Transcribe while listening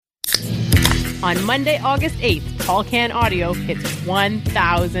On Monday, August 8th, Tall Can Audio hits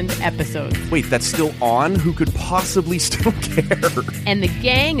 1,000 episodes. Wait, that's still on? Who could possibly still care? And the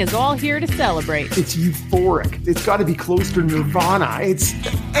gang is all here to celebrate. It's euphoric. It's got to be close to Nirvana. It's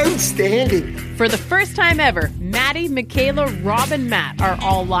outstanding. For the first time ever, Maddie, Michaela, Rob, and Matt are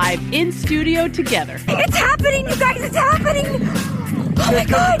all live in studio together. It's happening, you guys! It's happening! Oh my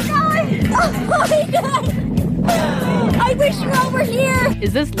God! Oh my God! I wish you all were here!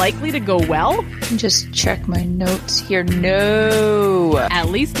 Is this likely to go well? Just check my notes here. No! At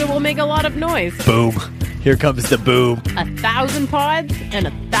least it will make a lot of noise. Boom. Here comes the boom. 1,000 pods and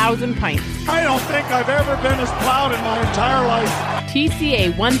 1,000 pints. I don't think I've ever been as proud in my entire life.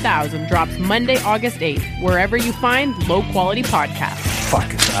 TCA 1000 drops Monday, August 8th, wherever you find low-quality podcasts.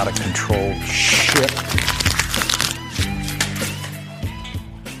 Fuck, it's out of control. Shit.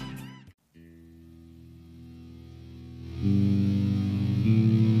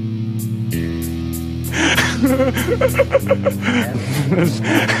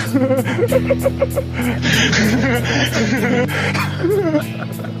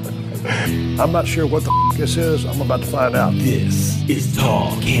 I'm not sure what the this is. I'm about to find out. This is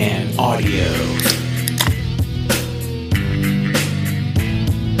Tall Can Audio.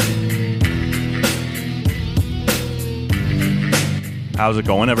 How's it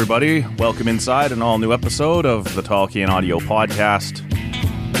going, everybody? Welcome inside an all-new episode of the Tall Can Audio podcast.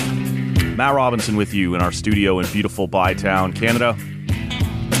 Matt Robinson with you in our studio in beautiful Bytown, Canada.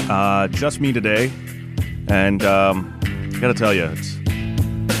 Just me today, and gotta tell you, it's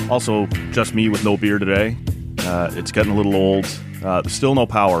also just me with no beer today. It's getting a little old. There's still no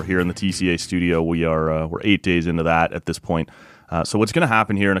power here in the TCA studio. We're 8 days into that at this point. So what's going to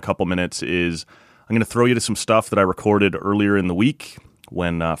happen here in a couple minutes is I'm going to throw you to some stuff that I recorded earlier in the week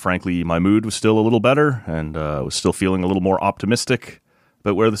when, frankly, my mood was still a little better and was still feeling a little more optimistic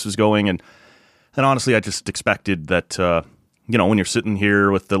about where this was going. And honestly, I just expected that, when you're sitting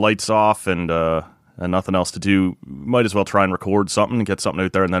here with the lights off and nothing else to do, might as well try and record something and get something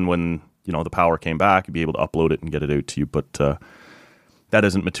out there. And then when, the power came back, you'd be able to upload it and get it out to you. But that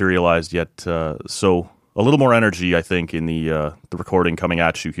hasn't materialized yet. So a little more energy, I think, in the recording coming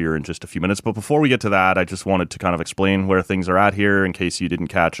at you here in just a few minutes. But before we get to that, I just wanted to kind of explain where things are at here in case you didn't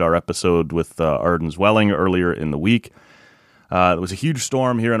catch our episode with Arden's Welling earlier in the week. There was a huge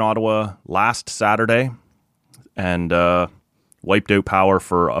storm here in Ottawa last Saturday and wiped out power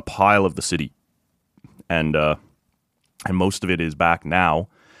for a pile of the city. And most of it is back now,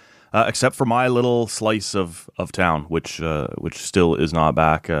 except for my little slice of town, which still is not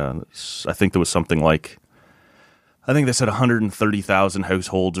back. I think there was something like, I think they said 130,000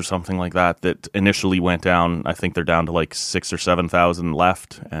 households or something like that initially went down. I think they're down to like 6,000 or 7,000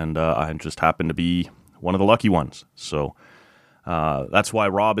 left, and I just happened to be one of the lucky ones. So that's why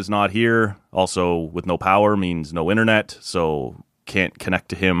Rob is not here. Also, with no power means no internet, so can't connect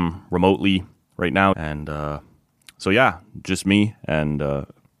to him remotely right now. And so yeah, just me, and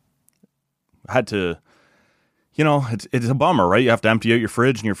had to, it's a bummer, right? You have to empty out your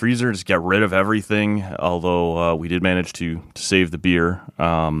fridge and your freezer, just get rid of everything. Although we did manage to save the beer.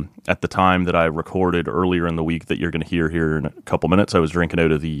 At the time that I recorded earlier in the week that you're going to hear here in a couple minutes, I was drinking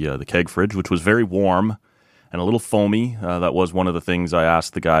out of the keg fridge, which was very warm and a little foamy. That was one of the things I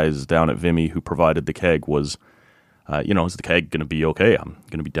asked the guys down at Vimy who provided the keg was, is the keg going to be okay? I'm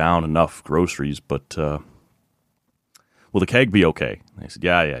going to be down enough groceries, but will the keg be okay? And they said,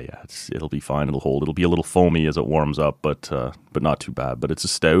 yeah. It'll be fine. It'll hold. It'll be a little foamy as it warms up, but not too bad. But it's a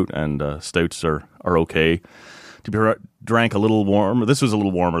stout, and stouts are okay to be drank a little warm. This was a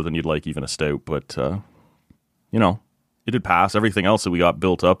little warmer than you'd like even a stout, but it did pass. Everything else that we got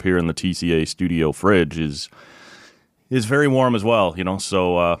built up here in the TCA studio fridge is very warm as well.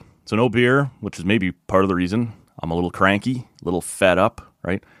 So no beer, which is maybe part of the reason. I'm a little cranky, a little fed up,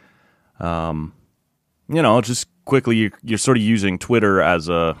 right? Just quickly, you're sort of using Twitter as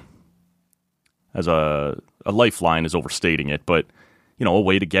a lifeline is overstating it, but a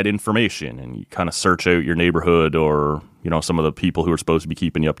way to get information, and you kind of search out your neighborhood or some of the people who are supposed to be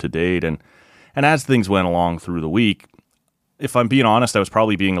keeping you up to date. And as things went along through the week, if I'm being honest, I was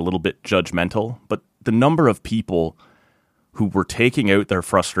probably being a little bit judgmental, but the number of people who were taking out their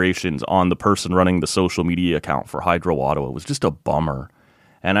frustrations on the person running the social media account for Hydro Ottawa was just a bummer.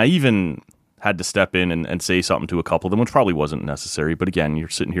 And I even had to step in and say something to a couple of them, which probably wasn't necessary. But again, you're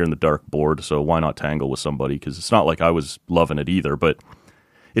sitting here in the dark board, so why not tangle with somebody? Because it's not like I was loving it either, but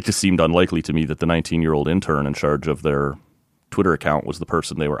it just seemed unlikely to me that the 19-year-old intern in charge of their Twitter account was the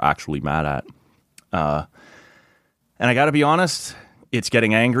person they were actually mad at. And I got to be honest, it's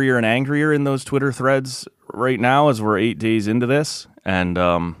getting angrier and angrier in those Twitter threads right now as we're 8 days into this. And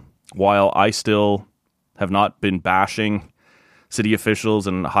while I still have not been bashing city officials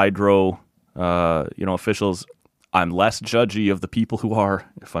and hydro, officials, I'm less judgy of the people who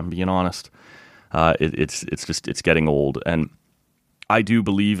are, if I'm being honest. It's getting old. And I do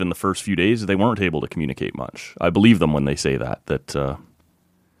believe in the first few days they weren't able to communicate much. I believe them when they say that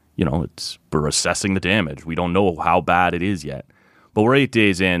we're assessing the damage. We don't know how bad it is yet. But we're 8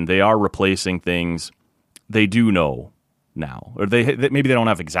 days in. They are replacing things. They do know now. Or they maybe they don't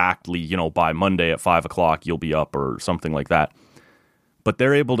have exactly, by Monday at 5 o'clock you'll be up or something like that. But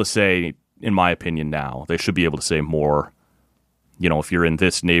they're able to say, in my opinion now, they should be able to say more. If you're in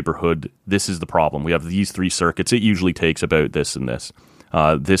this neighborhood, this is the problem. We have these 3 circuits. It usually takes about this and this.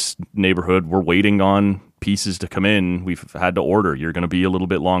 This neighborhood, we're waiting on pieces to come in. We've had to order. You're going to be a little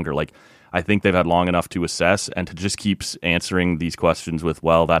bit longer. I think they've had long enough to assess, and to just keep answering these questions with,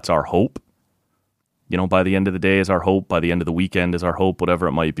 well, that's our hope. By the end of the day is our hope. By the end of the weekend is our hope, whatever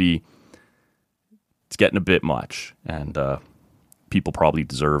it might be. It's getting a bit much, and people probably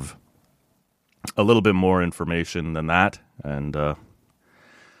deserve a little bit more information than that, and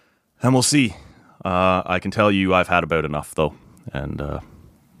we'll see. I can tell you I've had about enough, though, and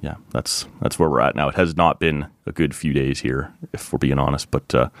that's where we're at now. It has not been a good few days here, if we're being honest,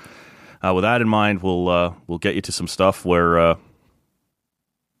 but with that in mind, we'll get you to some stuff where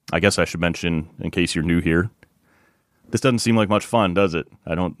I guess I should mention, in case you're new here, this doesn't seem like much fun, does it?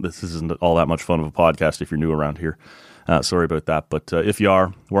 This isn't all that much fun of a podcast if you're new around here. Sorry about that, but if you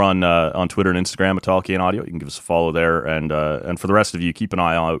are, we're on Twitter and Instagram at Talkie and Audio. You can give us a follow there, and for the rest of you, keep an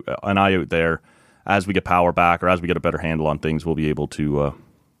eye out there. As we get power back, or as we get a better handle on things, we'll be able to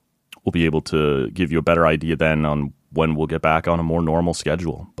give you a better idea then on when we'll get back on a more normal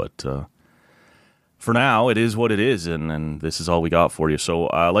schedule. But for now, it is what it is, and this is all we got for you. So,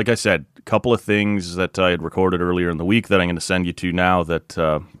 like I said, a couple of things that I had recorded earlier in the week that I'm going to send you to now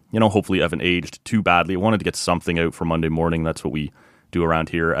that, hopefully haven't aged too badly. I wanted to get something out for Monday morning. That's what we do around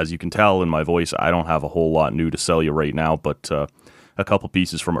here. As you can tell in my voice, I don't have a whole lot new to sell you right now, but a couple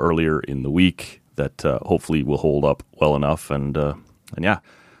pieces from earlier in the week that hopefully will hold up well enough. And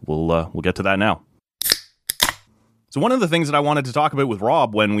we'll get to that now. So one of the things that I wanted to talk about with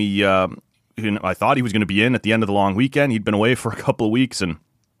Rob when I thought he was going to be in at the end of the long weekend. He'd been away for a couple of weeks, and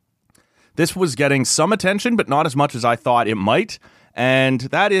this was getting some attention, but not as much as I thought it might. And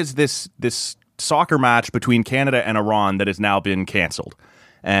that is this soccer match between Canada and Iran that has now been canceled.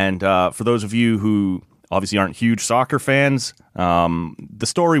 And for those of you who obviously aren't huge soccer fans, the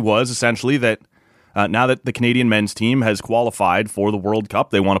story was essentially that now that the Canadian men's team has qualified for the World Cup,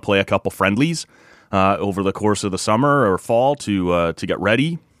 they want to play a couple friendlies over the course of the summer or fall to get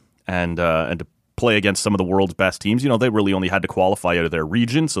ready and to play against some of the world's best teams. They really only had to qualify out of their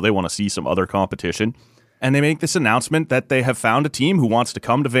region, so they want to see some other competition. And they make this announcement that they have found a team who wants to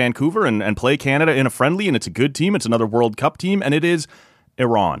come to Vancouver and play Canada in a friendly, and it's a good team. It's another World Cup team, and it is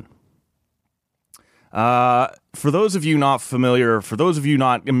Iran. For those of you not familiar, for those of you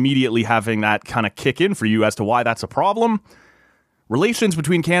not immediately having that kind of kick in for you as to why that's a problem, relations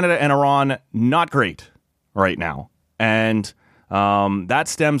between Canada and Iran, not great right now. And that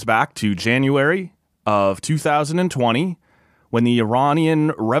stems back to January of 2020, when the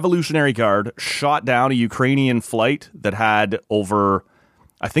Iranian Revolutionary Guard shot down a Ukrainian flight that had over,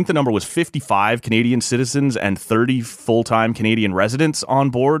 I think the number was 55 Canadian citizens and 30 full-time Canadian residents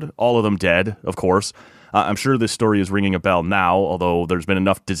on board, all of them dead, of course. I'm sure this story is ringing a bell now, although there's been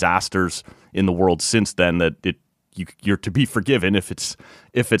enough disasters in the world since then that you're to be forgiven if it's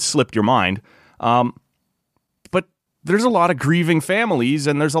slipped your mind. But there's a lot of grieving families,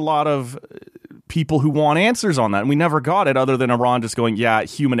 and there's a lot of people who want answers on that, and we never got it other than Iran just going, yeah,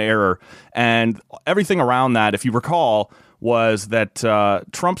 human error. And everything around that, if you recall, was that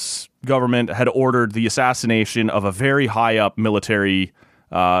Trump's government had ordered the assassination of a very high-up military,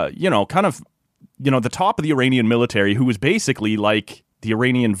 the top of the Iranian military, who was basically like the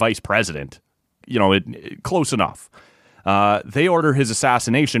Iranian vice president, close enough. They order his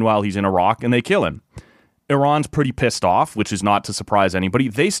assassination while he's in Iraq, and they kill him. Iran's pretty pissed off, which is not to surprise anybody.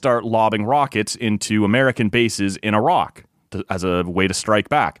 They start lobbing rockets into American bases in Iraq as a way to strike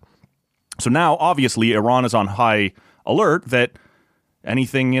back. So now, obviously, Iran is on high alert that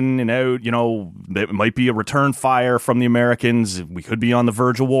anything in and out, it might be a return fire from the Americans. We could be on the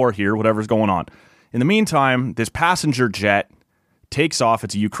verge of war here, whatever's going on. In the meantime, this passenger jet takes off.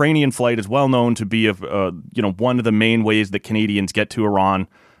 It's a Ukrainian flight. It's well known to be one of the main ways that Canadians get to Iran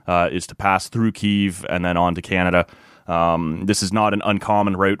is to pass through Kyiv and then on to Canada. This is not an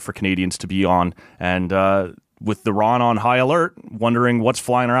uncommon route for Canadians to be on. And with Iran on high alert, wondering what's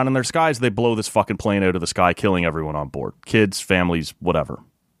flying around in their skies, they blow this fucking plane out of the sky, killing everyone on board. Kids, families, whatever.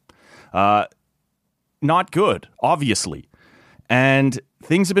 Not good, obviously. And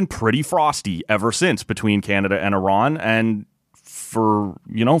things have been pretty frosty ever since between Canada and Iran, and for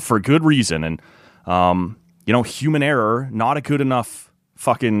good reason. And, human error, not a good enough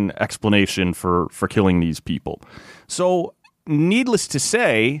fucking explanation for killing these people. So, needless to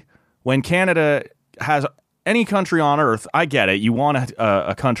say, when Canada has any country on earth, I get it. You want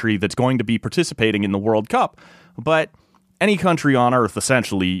a country that's going to be participating in the World Cup, but any country on earth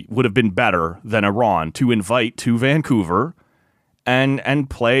essentially would have been better than Iran to invite to Vancouver and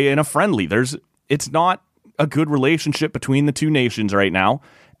play in a friendly. It's not a good relationship between the two nations right now,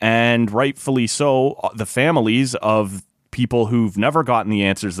 and rightfully so. The families of people who've never gotten the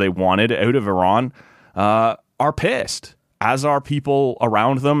answers they wanted out of Iran are pissed, as are people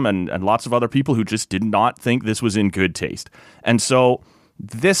around them and lots of other people who just did not think this was in good taste. And so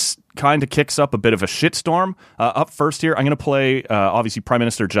this kind of kicks up a bit of a shitstorm. Up first here, I'm going to play, obviously, Prime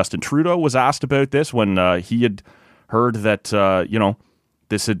Minister Justin Trudeau was asked about this when he had heard that,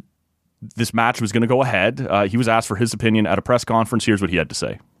 this match was going to go ahead. He was asked for his opinion at a press conference. Here's what he had to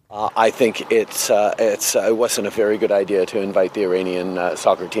say. I think it wasn't a very good idea to invite the Iranian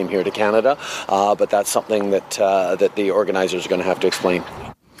soccer team here to Canada, but that's something that the organizers are going to have to explain.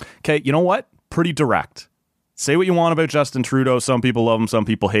 Okay, you know what? Pretty direct. Say what you want about Justin Trudeau. Some people love him, some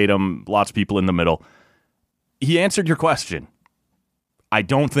people hate him, lots of people in the middle. He answered your question. I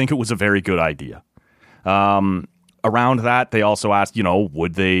don't think it was a very good idea. Around that, they also asked,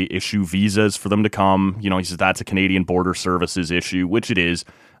 would they issue visas for them to come? He says that's a Canadian Border Services issue, which it is.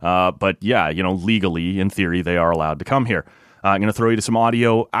 But yeah, legally, in theory, they are allowed to come here. I'm going to throw you to some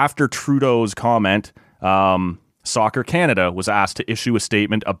audio. After Trudeau's comment, Soccer Canada was asked to issue a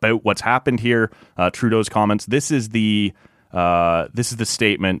statement about what's happened here. Trudeau's comments. This is the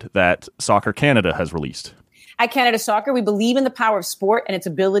statement that Soccer Canada has released. At Canada Soccer, we believe in the power of sport and its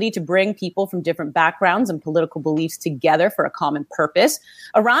ability to bring people from different backgrounds and political beliefs together for a common purpose.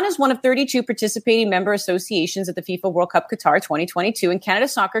 Iran is one of 32 participating member associations at the FIFA World Cup Qatar 2022, and Canada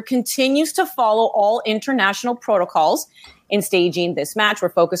Soccer continues to follow all international protocols in staging this match. We're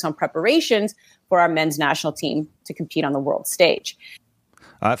focused on preparations for our men's national team to compete on the world stage.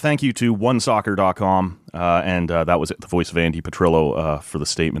 Thank you to onesoccer.com, and that was the voice of Andy Petrillo for the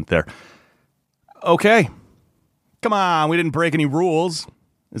statement there. Okay. Come on, we didn't break any rules,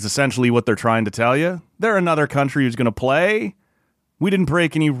 is essentially what they're trying to tell you. They're another country who's going to play. We didn't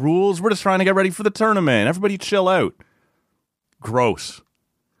break any rules. We're just trying to get ready for the tournament. Everybody chill out. Gross.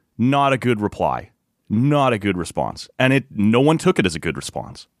 Not a good reply. Not a good response. And no one took it as a good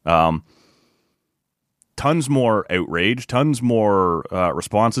response. Tons more outrage, tons more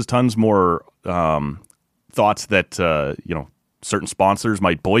responses, tons more thoughts that, certain sponsors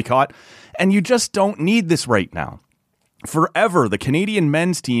might boycott. And you just don't need this right now. Forever, the Canadian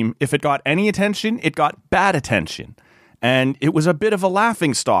men's team, if it got any attention, it got bad attention. And it was a bit of a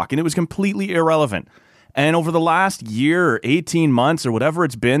laughingstock, and it was completely irrelevant. And over the last year, 18 months, or whatever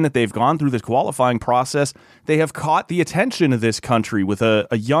it's been that they've gone through this qualifying process, they have caught the attention of this country with a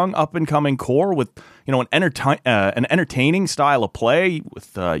young up-and-coming core, with an entertaining style of play,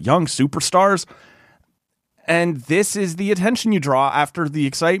 with young superstars. And this is the attention you draw after the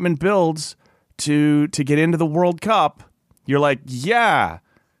excitement builds to get into the World Cup. You're like, yeah,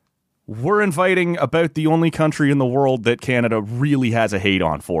 we're inviting about the only country in the world that Canada really has a hate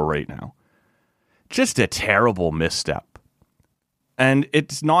on for right now. Just a terrible misstep. And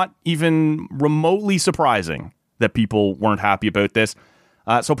it's not even remotely surprising that people weren't happy about this.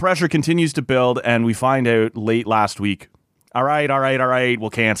 So pressure continues to build, and we find out late last week, all right, we'll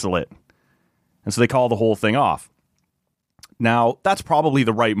cancel it. And so they call the whole thing off. Now, that's probably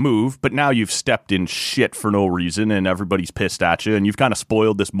the right move, but now you've stepped in shit for no reason and everybody's pissed at you and you've kind of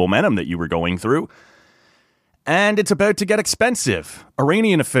spoiled this momentum that you were going through. And it's about to get expensive.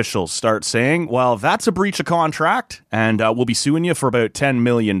 Iranian officials start saying, well, that's a breach of contract, and we'll be suing you for about $10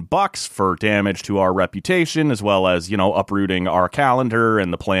 million for damage to our reputation, as well as, uprooting our calendar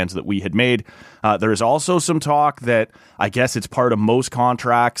and the plans that we had made. There is also some talk that I guess it's part of most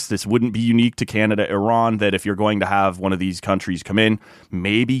contracts. This wouldn't be unique to Canada, Iran, that if you're going to have one of these countries come in,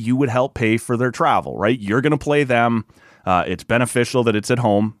 maybe you would help pay for their travel, right? You're going to play them. It's beneficial that it's at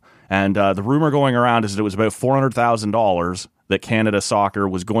home. And the rumor going around is that it was about $400,000 that Canada Soccer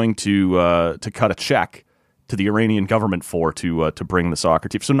was going to cut a check to the Iranian government for to bring the soccer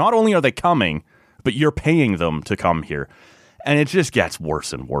team. So not only are they coming, but you're paying them to come here. And it just gets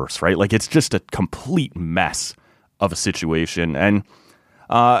worse and worse, right? Like, it's just a complete mess of a situation. And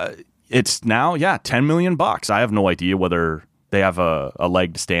it's now, $10 million. I have no idea whether they have a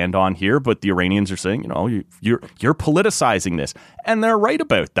leg to stand on here, but the Iranians are saying, you're politicizing this. And they're right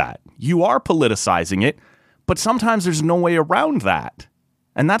about that. You are politicizing it, but sometimes there's no way around that.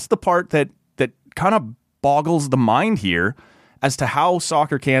 And that's the part that kind of boggles the mind here as to how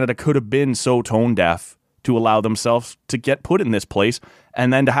Soccer Canada could have been so tone deaf to allow themselves to get put in this place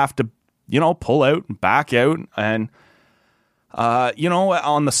and then to have to, pull out and back out. And,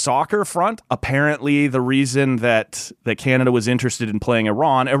 on the soccer front, apparently the reason that Canada was interested in playing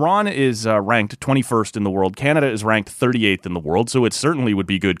Iran is ranked 21st in the world. Canada is ranked 38th in the world, so it certainly would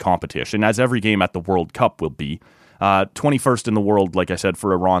be good competition, as every game at the World Cup will be. 21st in the world, like I said,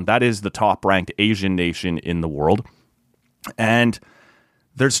 for Iran. That is the top-ranked Asian nation in the world. And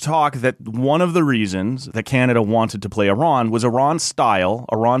there's talk that one of the reasons that Canada wanted to play Iran was Iran's style,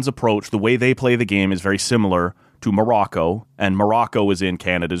 Iran's approach, the way they play the game is very similar to Morocco, and Morocco is in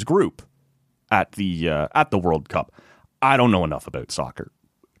Canada's group at the World Cup. I don't know enough about soccer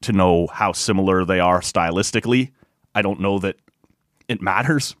to know how similar they are stylistically. I don't know that it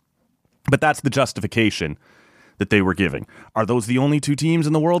matters, but that's the justification that they were giving. Are those the only two teams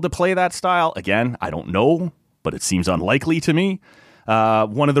in the world that play that style? Again, I don't know, but it seems unlikely to me.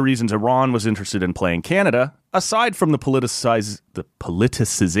 One of the reasons Iran was interested in playing Canada, aside from the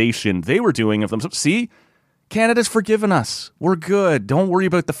politicization they were doing of themselves, see, Canada's forgiven us. We're good. Don't worry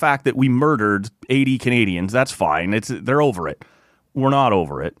about the fact that we murdered 80 Canadians. That's fine. They're over it. We're not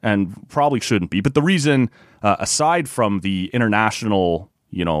over it, and probably shouldn't be. But the reason, aside from the international,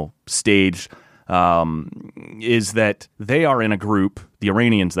 stage, is that they are in a group, the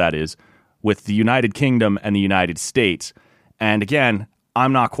Iranians that is, with the United Kingdom and the United States. And again,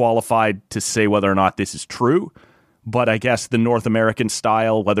 I'm not qualified to say whether or not this is true, but I guess the North American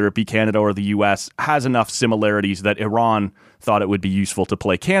style, whether it be Canada or the US, has enough similarities that Iran thought it would be useful to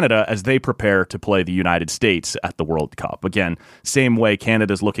play Canada as they prepare to play the United States at the World Cup. Again, same way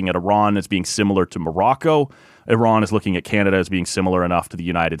Canada's looking at Iran as being similar to Morocco, Iran is looking at Canada as being similar enough to the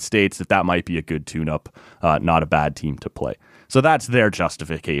United States that might be a good tune-up, not a bad team to play. So that's their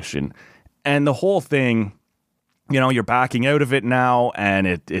justification. And the whole thing, you're backing out of it now, and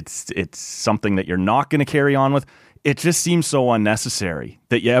it's something that you're not going to carry on with. It just seems so unnecessary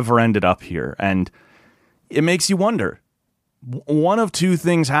that you ever ended up here. And it makes you wonder. One of two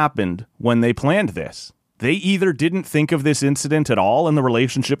things happened when they planned this. They either didn't think of this incident at all in the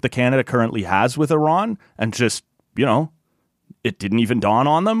relationship that Canada currently has with Iran, and just, it didn't even dawn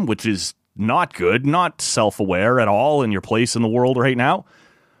on them, which is not good, not self-aware at all in your place in the world right now.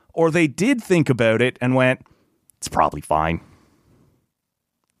 Or they did think about it and went, it's probably fine.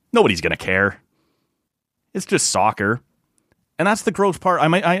 Nobody's going to care. It's just soccer. And that's the gross part.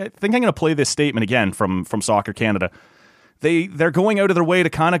 I think I'm going to play this statement again from Soccer Canada. They're going out of their way to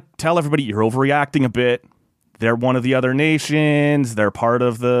kind of tell everybody you're overreacting a bit. They're one of the other nations. They're part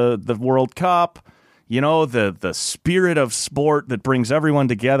of the World Cup. The spirit of sport that brings everyone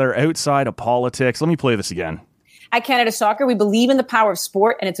together outside of politics. Let me play this again. At Canada Soccer, we believe in the power of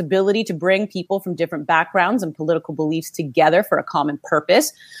sport and its ability to bring people from different backgrounds and political beliefs together for a common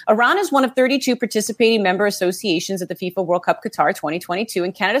purpose. Iran is one of 32 participating member associations at the FIFA World Cup Qatar 2022,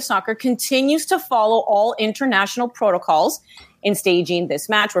 and Canada Soccer continues to follow all international protocols in staging this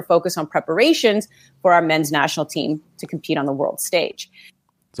match. We're focused on preparations for our men's national team to compete on the world stage.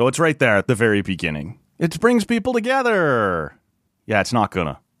 So it's right there at the very beginning. It brings people together. Yeah, it's not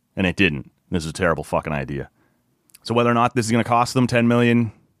gonna. And it didn't. This is a terrible fucking idea. So whether or not this is going to cost them $10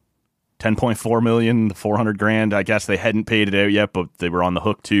 million, $10.4 million, the $400,000, I guess they hadn't paid it out yet, but they were on the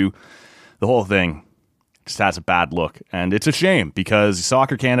hook too. The whole thing just has a bad look. And it's a shame because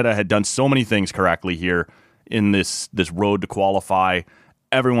Soccer Canada had done so many things correctly here in this road to qualify.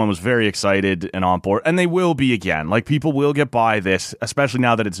 Everyone was very excited and on board, and they will be again. Like, people will get by this, especially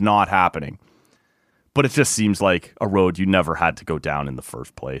now that it's not happening. But it just seems like a road you never had to go down in the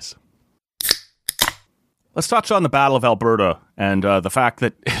first place. Let's touch on the Battle of Alberta and the fact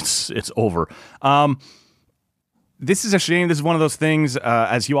that it's over. This is a shame. This is one of those things,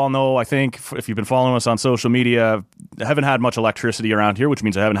 as you all know, I think, if you've been following us on social media, I haven't had much electricity around here, which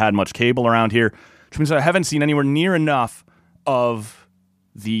means I haven't had much cable around here, which means I haven't seen anywhere near enough of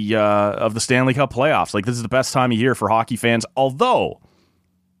the Stanley Cup playoffs. Like, this is the best time of year for hockey fans, although,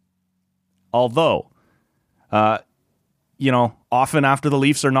 often after the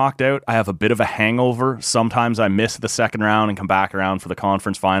Leafs are knocked out, I have a bit of a hangover. Sometimes I miss the second round and come back around for the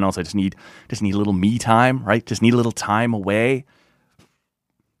conference finals. I just need a little me time, right? Just need a little time away.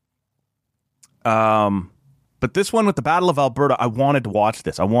 But this one with the Battle of Alberta, I wanted to watch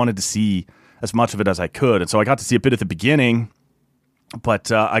this. I wanted to see as much of it as I could. And so I got to see a bit at the beginning,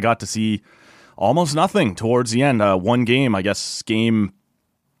 but I got to see almost nothing towards the end. One game, I guess, game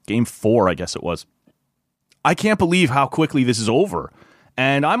 4, I guess it was. I can't believe how quickly this is over.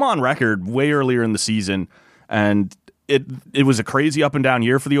 And I'm on record way earlier in the season, and it was a crazy up and down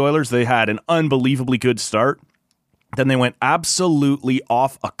year for the Oilers. They had an unbelievably good start. Then they went absolutely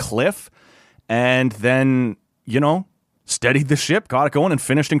off a cliff, and then, steadied the ship, got it going, and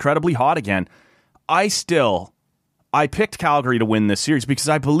finished incredibly hot again. I picked Calgary to win this series because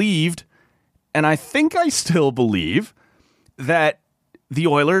I believed, and I think I still believe, that the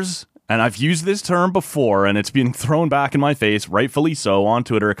Oilers, and I've used this term before, and it's been thrown back in my face, rightfully so, on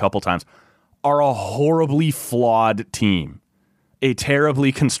Twitter a couple times, are a horribly flawed team, a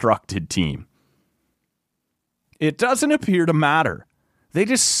terribly constructed team. It doesn't appear to matter. They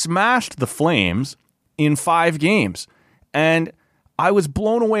just smashed the Flames in 5 games, and I was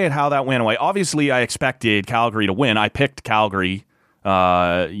blown away at how that went away. Obviously, I expected Calgary to win. I picked Calgary,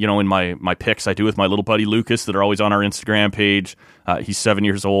 in my picks I do with my little buddy Lucas that are always on our Instagram page. He's 7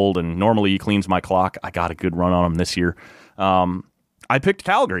 years old, and normally he cleans my clock. I got a good run on him this year. I picked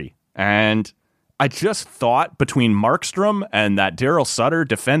Calgary, and I just thought between Markstrom and that Daryl Sutter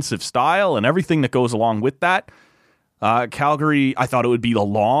defensive style and everything that goes along with that, Calgary, I thought it would be a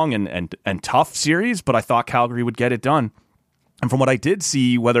long and tough series, but I thought Calgary would get it done. And from what I did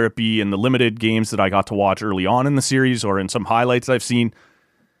see, whether it be in the limited games that I got to watch early on in the series or in some highlights I've seen,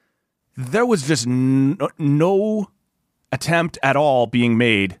 there was just no attempt at all being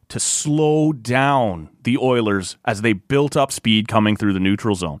made to slow down the Oilers as they built up speed coming through the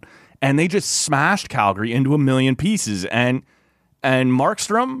neutral zone. And they just smashed Calgary into a million pieces. And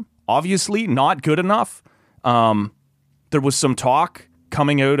Markstrom, obviously not good enough. There was some talk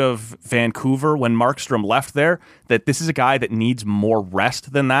coming out of Vancouver when Markstrom left there that this is a guy that needs more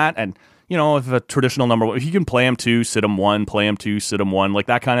rest than that. And, if a traditional number one, if you can play him 2, sit him 1, play him 2, sit him 1, like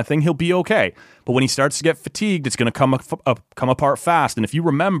that kind of thing, he'll be okay. But when he starts to get fatigued, it's going to come apart fast. And if you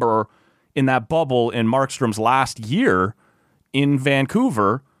remember in that bubble in Markstrom's last year in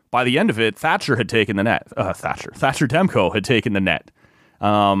Vancouver, by the end of it, Thatcher had taken the net. Thatcher Demko had taken the net.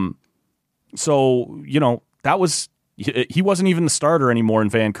 So, that was... He wasn't even the starter anymore in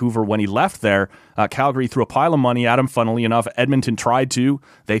Vancouver when he left there. Calgary threw a pile of money at him, funnily enough. Edmonton tried to.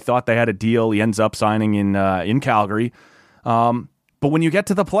 They thought they had a deal. He ends up signing in Calgary. But when you get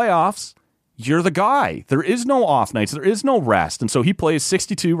to the playoffs, you're the guy. There is no off nights. There is no rest. And so he plays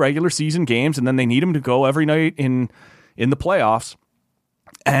 62 regular season games, and then they need him to go every night in the playoffs.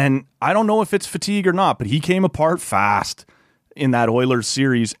 And I don't know if it's fatigue or not, but he came apart fast in that Oilers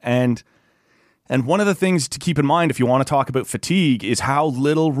series. And one of the things to keep in mind if you want to talk about fatigue is how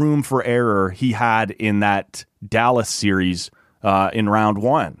little room for error he had in that Dallas series in round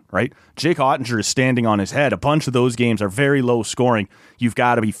 1, right? Jake Ottinger is standing on his head. A bunch of those games are very low scoring. You've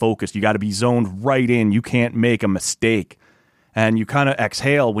got to be focused. You got to be zoned right in. You can't make a mistake. And you kind of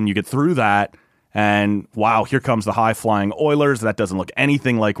exhale when you get through that. And wow, here comes the high-flying Oilers. That doesn't look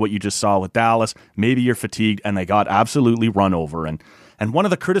anything like what you just saw with Dallas. Maybe you're fatigued, and they got absolutely run over. And one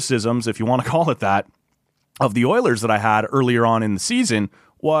of the criticisms, if you want to call it that, of the Oilers that I had earlier on in the season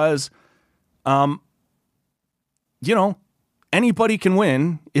was, anybody can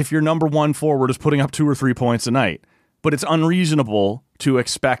win if your number one forward is putting up 2 or 3 points a night. But it's unreasonable to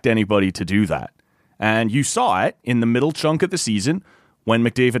expect anybody to do that. And you saw it in the middle chunk of the season when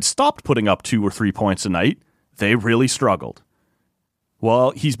McDavid stopped putting up 2 or 3 points a night. They really struggled. Well,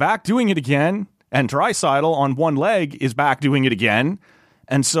 he's back doing it again. And Draisaitl on one leg is back doing it again.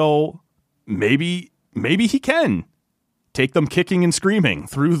 And so maybe he can take them kicking and screaming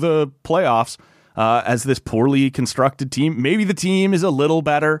through the playoffs as this poorly constructed team. Maybe the team is a little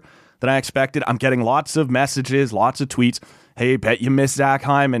better than I expected. I'm getting lots of messages, lots of tweets. Hey, bet you missed Zach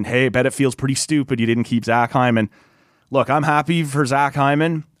Hyman. Hey, bet it feels pretty stupid you didn't keep Zach Hyman. Look, I'm happy for Zach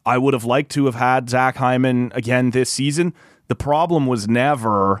Hyman. I would have liked to have had Zach Hyman again this season. The problem was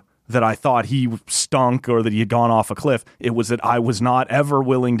never that I thought he stunk or that he had gone off a cliff. It was that I was not ever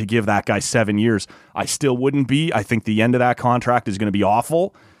willing to give that guy 7 years. I still wouldn't be. I think the end of that contract is going to be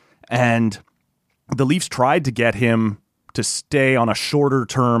awful. And the Leafs tried to get him to stay on a shorter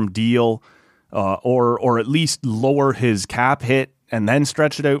term deal or at least lower his cap hit and then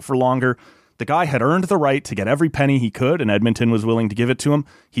stretch it out for longer. The guy had earned the right to get every penny he could, and Edmonton was willing to give it to him.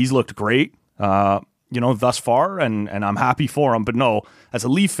 He's looked great. Thus far, and I'm happy for him. But no, as a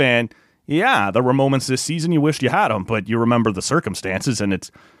Leaf fan, yeah, there were moments this season you wished you had him, but you remember the circumstances, and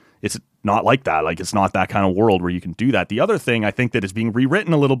it's not like that. Like, it's not that kind of world where you can do that. The other thing I think that is being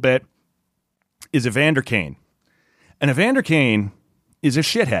rewritten a little bit is Evander Kane. And Evander Kane is a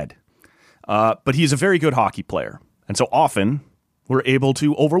shithead, but he's a very good hockey player. And so often, were able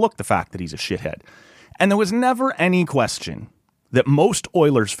to overlook the fact that he's a shithead. And there was never any question that most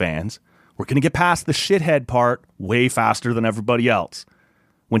Oilers fans were going to get past the shithead part way faster than everybody else.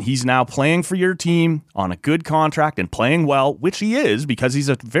 When he's now playing for your team on a good contract and playing well, which he is because he's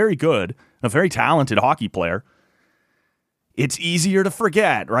a very good, a very talented hockey player, it's easier to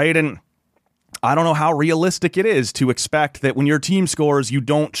forget, right? And I don't know how realistic it is to expect that when your team scores, you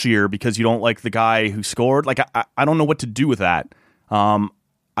don't cheer because you don't like the guy who scored. Like, I don't know what to do with that.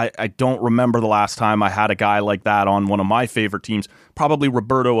 I don't remember the last time I had a guy like that on one of my favorite teams, probably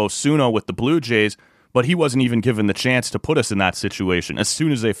Roberto Osuna with the Blue Jays, but he wasn't even given the chance to put us in that situation. As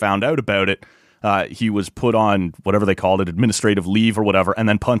soon as they found out about it, he was put on whatever they called it, administrative leave or whatever, and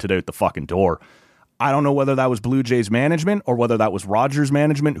then punted out the fucking door. I don't know whether that was Blue Jays management or whether that was Rogers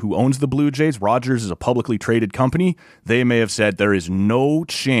management who owns the Blue Jays. Rogers is a publicly traded company. They may have said there is no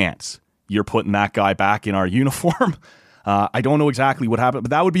chance you're putting that guy back in our uniform. I don't know exactly what happened,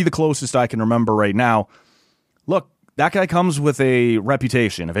 but that would be the closest I can remember right now. Look, that guy comes with a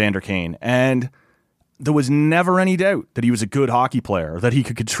reputation, Evander Kane, and there was never any doubt that he was a good hockey player, that he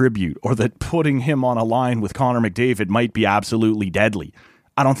could contribute, or that putting him on a line with Connor McDavid might be absolutely deadly.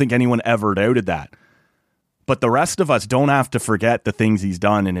 I don't think anyone ever doubted that. But the rest of us don't have to forget the things he's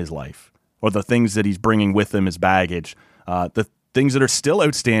done in his life, or the things that he's bringing with him as baggage, the things that are still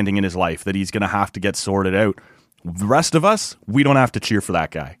outstanding in his life that he's going to have to get sorted out. The rest of us, we don't have to cheer for that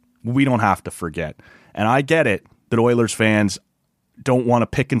guy. We don't have to forget. And I get it that Oilers fans don't want to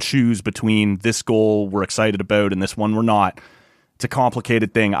pick and choose between this goal we're excited about and this one we're not. It's a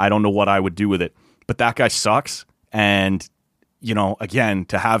complicated thing. I don't know what I would do with it. But that guy sucks. And, you know, again,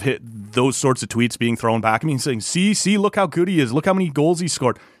 to have those sorts of tweets being thrown back at me and saying, see, look how good he is. Look how many goals he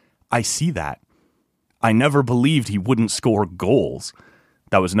scored. I see that. I never believed he wouldn't score goals.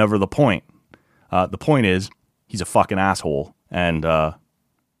 That was never the point. The point is, he's a fucking asshole. And I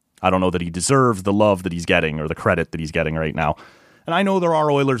don't know that he deserves the love that he's getting or the credit that he's getting right now. And I know there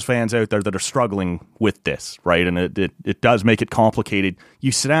are Oilers fans out there that are struggling with this, right? And it does make it complicated.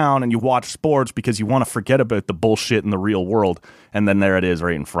 You sit down and you watch sports because you want to forget about the bullshit in the real world, and then there it is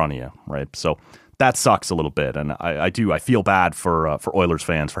right in front of you, right? So that sucks a little bit, and I feel bad for Oilers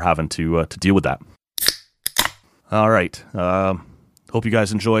fans for having to deal with that. All right, hope you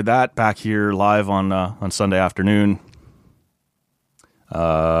guys enjoyed that. Back here live on Sunday afternoon.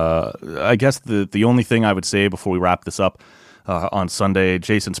 I guess the only thing I would say before we wrap this up. On Sunday,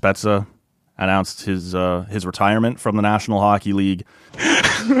 Jason Spezza announced his retirement from the National Hockey League.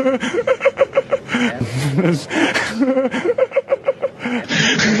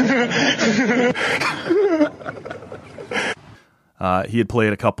 He had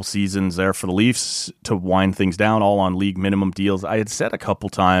played a couple seasons there for the Leafs to wind things down, all on league minimum deals. I had said a couple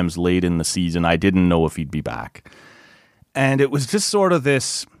times late in the season I didn't know if he'd be back. And it was just sort of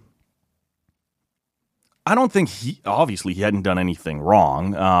this... I don't think he hadn't done anything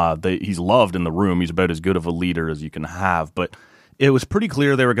wrong. He's loved in the room. He's about as good of a leader as you can have. But it was pretty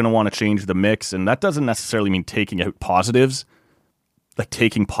clear they were going to want to change the mix. And that doesn't necessarily mean taking out positives. Like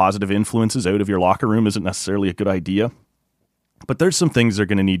taking positive influences out of your locker room isn't necessarily a good idea. But there's some things they're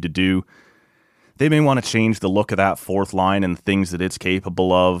going to need to do. They may want to change the look of that fourth line and things that it's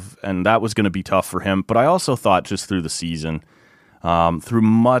capable of. And that was going to be tough for him. But I also thought just through the season, through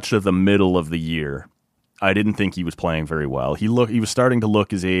much of the middle of the year, I didn't think he was playing very well. He was starting to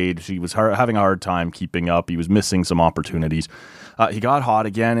look his age. He was having a hard time keeping up. He was missing some opportunities. He got hot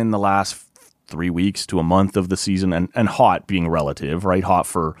again in the last 3 weeks to a month of the season, and hot being relative, right? Hot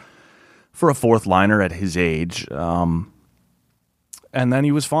for a fourth liner at his age. And then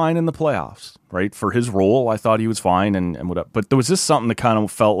he was fine in the playoffs, right? For his role, I thought he was fine and whatever. But there was just something that kind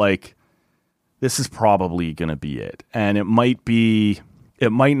of felt like this is probably going to be it. And it might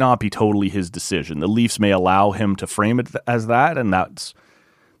not be totally his decision. The Leafs may allow him to frame it as that, and that's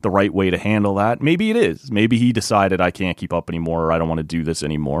the right way to handle that. Maybe it is. Maybe he decided I can't keep up anymore, or I don't want to do this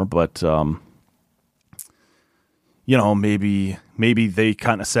anymore. But, maybe they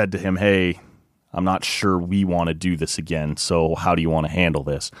kind of said to him, hey, I'm not sure we want to do this again, so how do you want to handle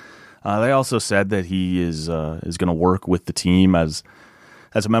this? They also said that he is going to work with the team as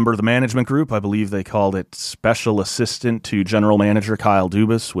a member of the management group. I believe they called it special assistant to general manager Kyle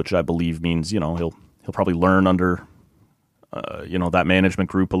Dubas, which I believe means, he'll probably learn under, that management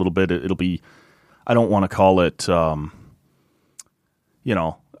group a little bit. It'll be, I don't want to call it,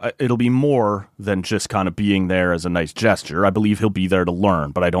 it'll be more than just kind of being there as a nice gesture. I believe he'll be there to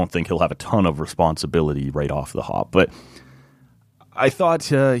learn, but I don't think he'll have a ton of responsibility right off the hop. But I thought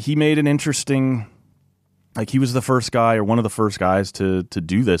he made an interesting... Like, he was the first guy or one of the first guys to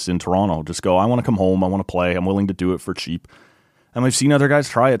do this in Toronto. Just go, I want to come home. I want to play. I'm willing to do it for cheap. And we've seen other guys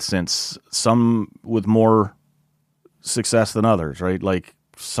try it since, some with more success than others, right? Like,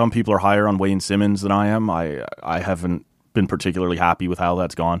 some people are higher on Wayne Simmons than I am. I haven't been particularly happy with how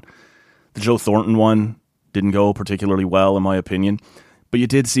that's gone. The Joe Thornton one didn't go particularly well, in my opinion. But you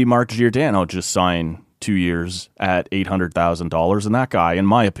did see Mark Giordano just sign 2 years at $800,000, and that guy, in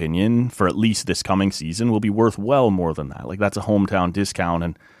my opinion, for at least this coming season, will be worth well more than that. Like, that's a hometown discount,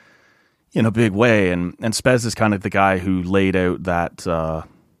 and in a big way. And Spez is kind of the guy who laid out that,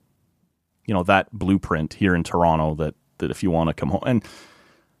 that blueprint here in Toronto that if you want to come home, and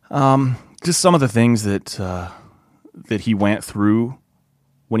just some of the things that he went through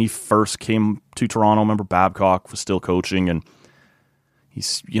when he first came to Toronto. Remember, Babcock was still coaching, and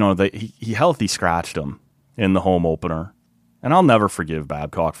he healthy scratched him in the home opener. And I'll never forgive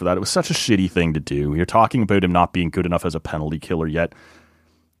Babcock for that. It was such a shitty thing to do. You're talking about him not being good enough as a penalty killer yet.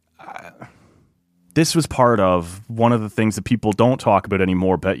 This was part of one of the things that people don't talk about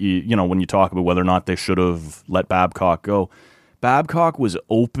anymore. But when you talk about whether or not they should have let Babcock go, Babcock was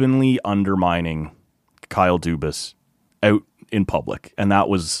openly undermining Kyle Dubas out in public, and that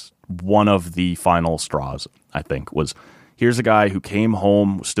was one of the final straws. I think was, here's a guy who came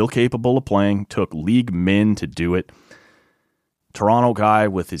home, was still capable of playing, took league min to do it. Toronto guy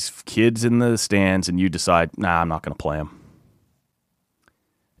with his kids in the stands, and you decide, nah, I'm not going to play him.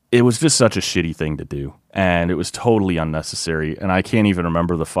 It was just such a shitty thing to do, and it was totally unnecessary, and I can't even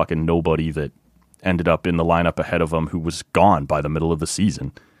remember the fucking nobody that ended up in the lineup ahead of him who was gone by the middle of the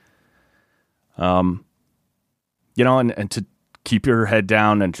season. And to keep your head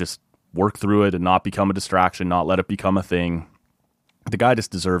down and just work through it and not become a distraction, not let it become a thing. The guy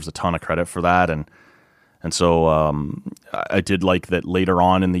just deserves a ton of credit for that, and so I did like that later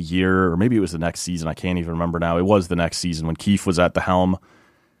on in the year, or maybe it was the next season, I can't even remember now. It was the next season when Keefe was at the helm,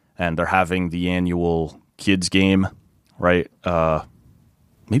 and they're having the annual kids game, right?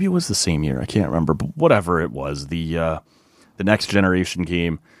 Maybe it was the same year, I can't remember, but whatever it was, the next generation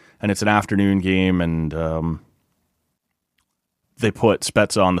game, and it's an afternoon game, and they put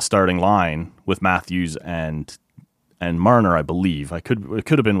Spezza on the starting line with Matthews and Marner, I believe. It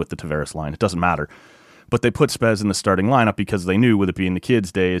could have been with the Tavares line. It doesn't matter. But they put Spez in the starting lineup because they knew, with it being the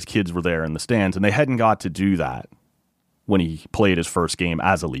kids' day, his kids were there in the stands, and they hadn't got to do that when he played his first game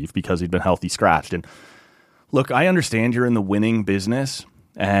as a Leaf because he'd been healthy scratched. And look, I understand you're in the winning business,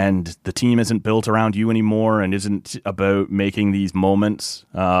 and the team isn't built around you anymore and isn't about making these moments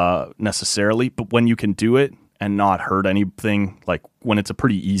necessarily. But when you can do it and not hurt anything, like when it's a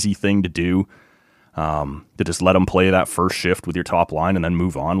pretty easy thing to do, to just let them play that first shift with your top line and then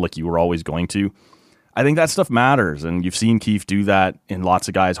move on like you were always going to, I think that stuff matters. And you've seen Keefe do that in lots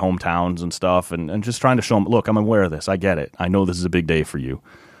of guys' hometowns and stuff, and just trying to show them, look, I'm aware of this. I get it. I know this is a big day for you.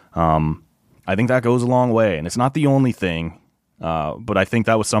 I think that goes a long way, and it's not the only thing, but I think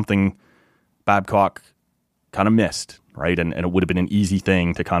that was something Babcock kind of missed, right? And it would have been an easy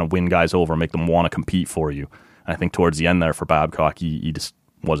thing to kind of win guys over and make them want to compete for you. And I think towards the end there for Babcock, he just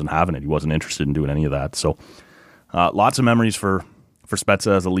wasn't having it. He wasn't interested in doing any of that. So lots of memories for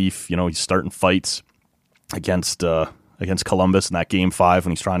Spezza as a Leaf. He's starting fights against Columbus in that Game 5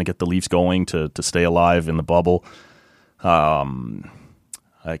 when he's trying to get the Leafs going to stay alive in the bubble.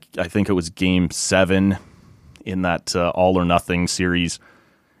 I think it was Game 7 in that all or nothing series.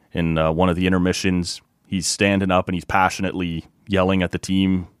 In one of the intermissions, he's standing up and he's passionately yelling at the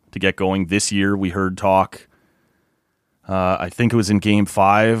team to get going. This year we heard talk, I think it was in Game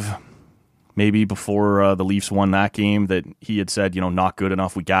 5, maybe before the Leafs won that game, that he had said, not good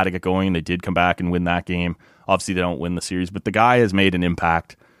enough, we got to get going. They did come back and win that game. Obviously they don't win the series, but the guy has made an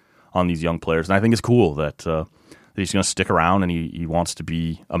impact on these young players, and I think it's cool that he's going to stick around, and he wants to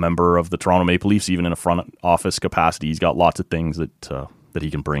be a member of the Toronto Maple Leafs, even in a front office capacity. He's got lots of things that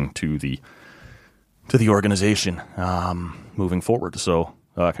he can bring to the organization moving forward. So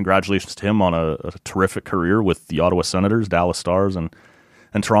congratulations to him on a terrific career with the Ottawa Senators, Dallas Stars,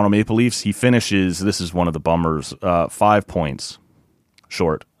 and Toronto Maple Leafs. He finishes, this is one of the bummers, 5 points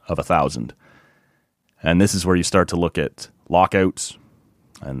short of 1,000. And this is where you start to look at lockouts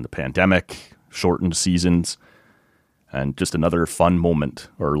and the pandemic, shortened seasons, and just another fun moment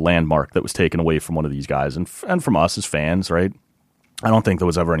or landmark that was taken away from one of these guys and from us as fans, right? I don't think there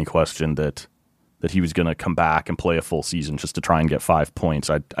was ever any question that he was going to come back and play a full season just to try and get 5 points.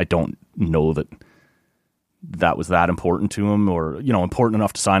 I don't know that was that important to him, or important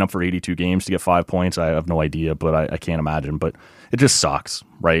enough to sign up for 82 games to get 5 points. I have no idea, but I can't imagine. But it just sucks,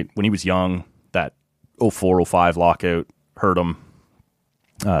 right? When he was young, that 04-05 lockout hurt him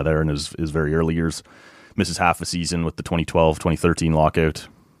there in his very early years. Misses half a season with the 2012-2013 lockout.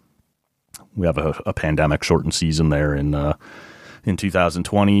 We have a pandemic shortened season there in in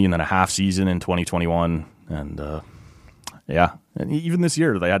 2020, and then a half season in 2021. And and even this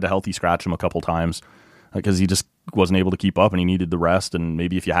year, they had to healthy scratch him a couple times because he just wasn't able to keep up and he needed the rest. And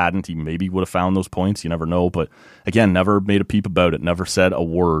maybe if you hadn't, he maybe would have found those points. You never know. But again, never made a peep about it, never said a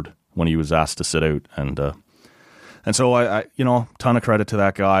word when he was asked to sit out. And so I ton of credit to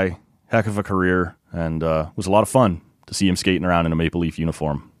that guy. Heck of a career, and it was a lot of fun to see him skating around in a Maple Leaf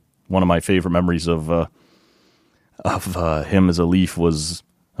uniform. One of my favorite memories of him as a Leaf was,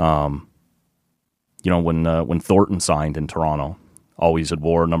 when Thornton signed in Toronto. Always had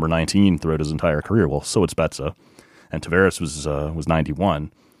wore number 19 throughout his entire career. Well, so had Spezza, and Tavares was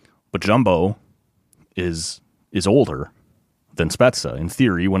 91. But Jumbo is older than Spezza. In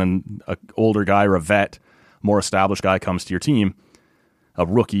theory, when an older guy or a vet, more established guy comes to your team, a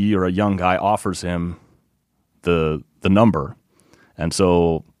rookie or a young guy offers him the number. And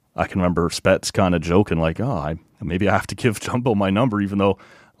so I can remember Spetz kind of joking like, maybe I have to give Jumbo my number, even though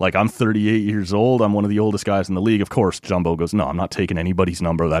like I'm 38 years old. I'm one of the oldest guys in the league. Of course, Jumbo goes, no, I'm not taking anybody's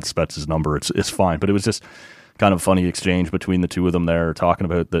number. That's Spetz's number. It's fine. But it was just kind of a funny exchange between the two of them there, talking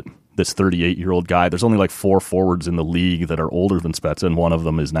about that this 38-year-old guy. There's only like 4 forwards in the league that are older than Spetz, and one of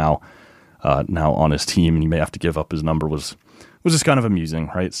them is now on his team, and he may have to give up his number. Was just kind of amusing,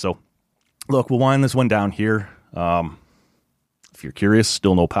 right? So, look, we'll wind this one down here. If you're curious,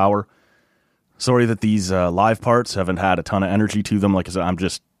 still no power. Sorry that these live parts haven't had a ton of energy to them. Like I said, I'm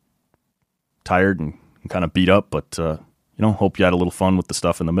just tired and kind of beat up, but hope you had a little fun with the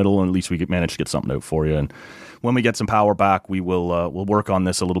stuff in the middle, and at least we managed to get something out for you. And when we get some power back, we'll work on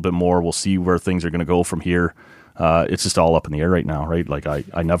this a little bit more. We'll see where things are going to go from here. It's just all up in the air right now, right? Like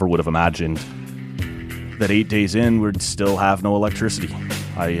I never would have imagined that 8 days in we'd still have no electricity.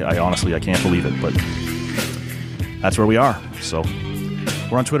 I honestly, I can't believe it, but that's where we are. So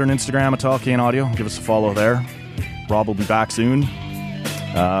we're on Twitter and Instagram at Talkcan Audio. Give us a follow there. Rob will be back soon.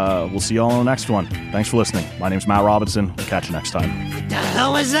 We'll see you all on the next one. Thanks for listening. My name's Matt Robinson. We'll catch you next time. What the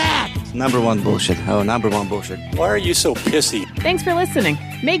hell is that? It's number one bullshit. Oh, number one bullshit. Why are you so pissy? Thanks for listening.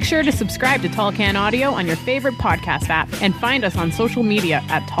 Make sure to subscribe to Tall Can Audio on your favorite podcast app and find us on social media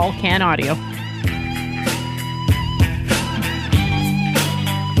at Tall Can Audio.